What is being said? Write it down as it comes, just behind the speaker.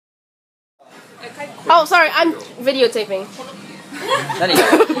Oh, sorry, I'm videotaping. 何が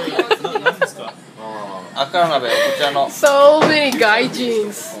何ですか赤鍋こちらの So many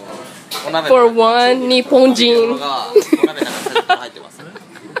gaijins お鍋 for one Nippon jin. がお鍋の中に最初から入ってます Is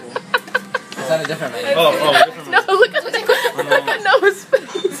that a different menu? No, look at Noah's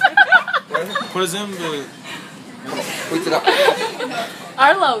face. これ全部こいつが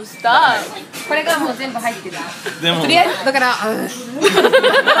Arlo, stop. これがもう全部入ってる。でもとりあえずだから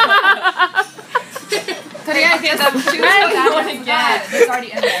とりあえず choose what you get. It's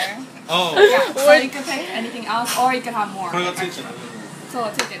already in there. Oh Yeah, so you can pick anything else or you can have more. これがついてるそ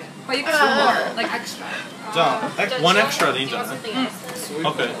うついてる。But you can have more, like extra. じゃあone extra でいいんじゃない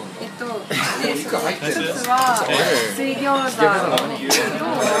OK 一つは水餃子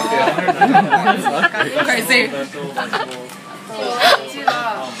Crazy. こっちは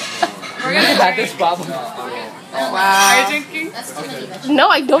We're gonna Had this problem Are you drinking? No,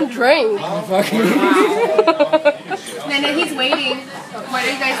 I don't drink. And then he's waiting. What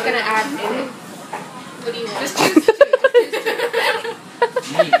are you guys gonna add in it? What do you want? Just choose.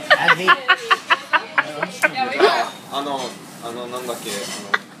 Add meat Yeah, we got. なんだっけ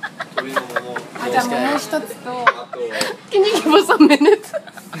鶏のももあ、じゃあもう一つと。あと Can you give us a minute?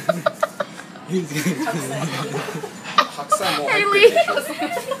 白菜も Really?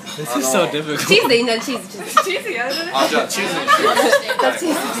 This is so difficult チーズでいいんだチーズ。チーズやるね。あじゃあチーズにしますチー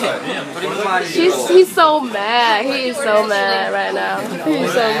ズで。鶏の周り He's so mad. He is so mad right now.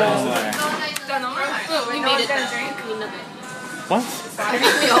 He's so mad. じゃあ飲まない。We made it that drink. What? あ、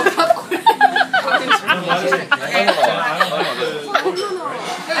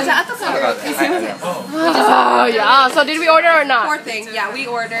じゃあ後からすいません。 Oh, yeah. So did we order or not? Poor thing. Yeah, we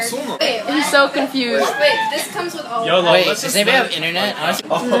ordered. He's so confused. Wait, this comes with all. YOLO Wait, does anybody have internet?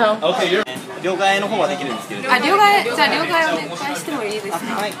 No. Okay, you're 両替の方はできるんですけれどあ、両替じゃあ両替お願いしてもいいですか。Oh,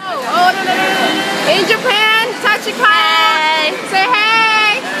 no, no, no, no. In Japan, Tachikawa. Say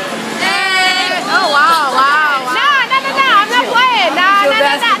hey. Hey. Oh, wow, wow. No, no, no, no. I'm not playing. No, no,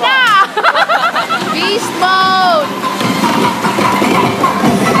 no, no, no. Beast mode.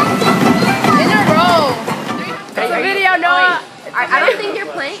 In a row. It's a video, Noah. I don't think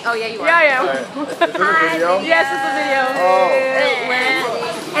you're playing. Oh yeah, you are. Yeah, yeah. Hi. Yes, it's a video.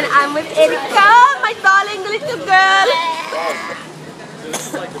 And I'm with Erika, my darling little girl.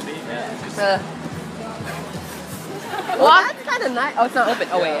 That's kind of nice. Oh, it's not open.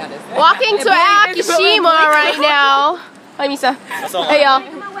 Oh wait, yeah, it is. Walking to Akishima right now. Hi, Misa. Hey, y'all.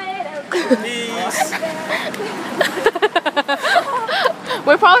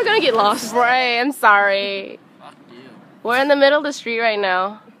 We're probably gonna get lost. Bray, I'm sorry. We're in the middle of the street right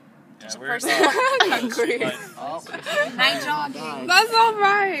now. Night jogging. That's all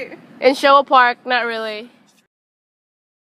right. In Showa Park, not really.